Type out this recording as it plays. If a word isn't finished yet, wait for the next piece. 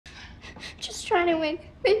trying to win.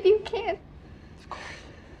 Maybe you can. Of course.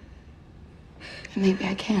 And maybe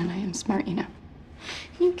I can. I am smart, you know.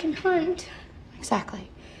 You can hunt. Exactly.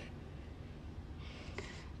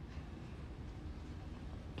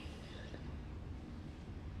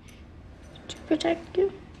 To protect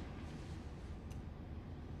you.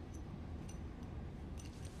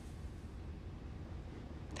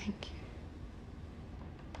 Thank you.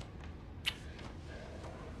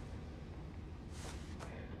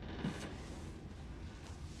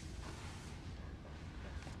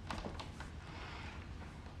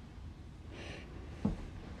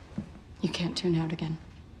 You can't tune out again.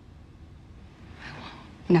 I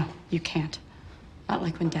won't. No, you can't. Not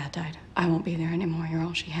like when Dad died. I won't be there anymore. You're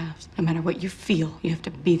all she has. No matter what you feel, you have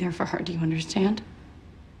to be there for her. Do you understand?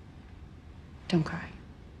 Don't cry.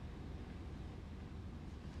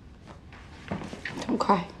 Don't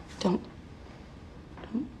cry. Don't.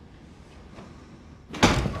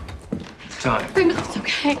 Time. Prim, it's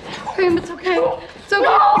okay. Prim, it's okay. It's okay.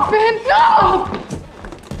 No! Prim, no!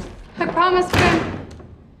 I promise, Prim.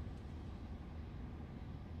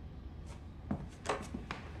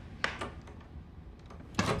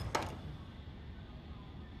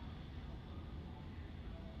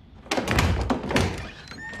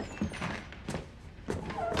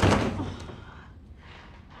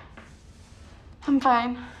 I'm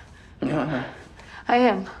fine. Yeah. I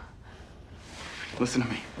am. Listen to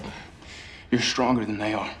me. You're stronger than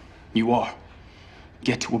they are. You are.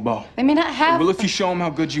 Get to a bow. They may not have. Well, if you show them how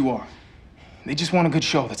good you are. They just want a good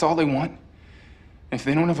show. That's all they want. If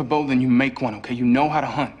they don't have a bow, then you make one, okay? You know how to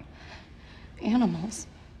hunt. Animals.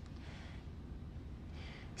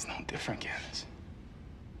 It's no different, Katniss.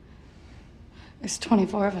 There's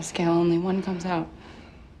 24 of us, Gale. Only one comes out.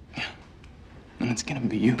 Yeah. And it's gonna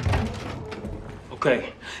be you.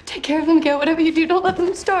 Okay. Take care of them, Gale. Whatever you do, don't let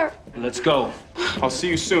them starve. Let's go. I'll see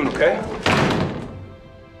you soon, okay?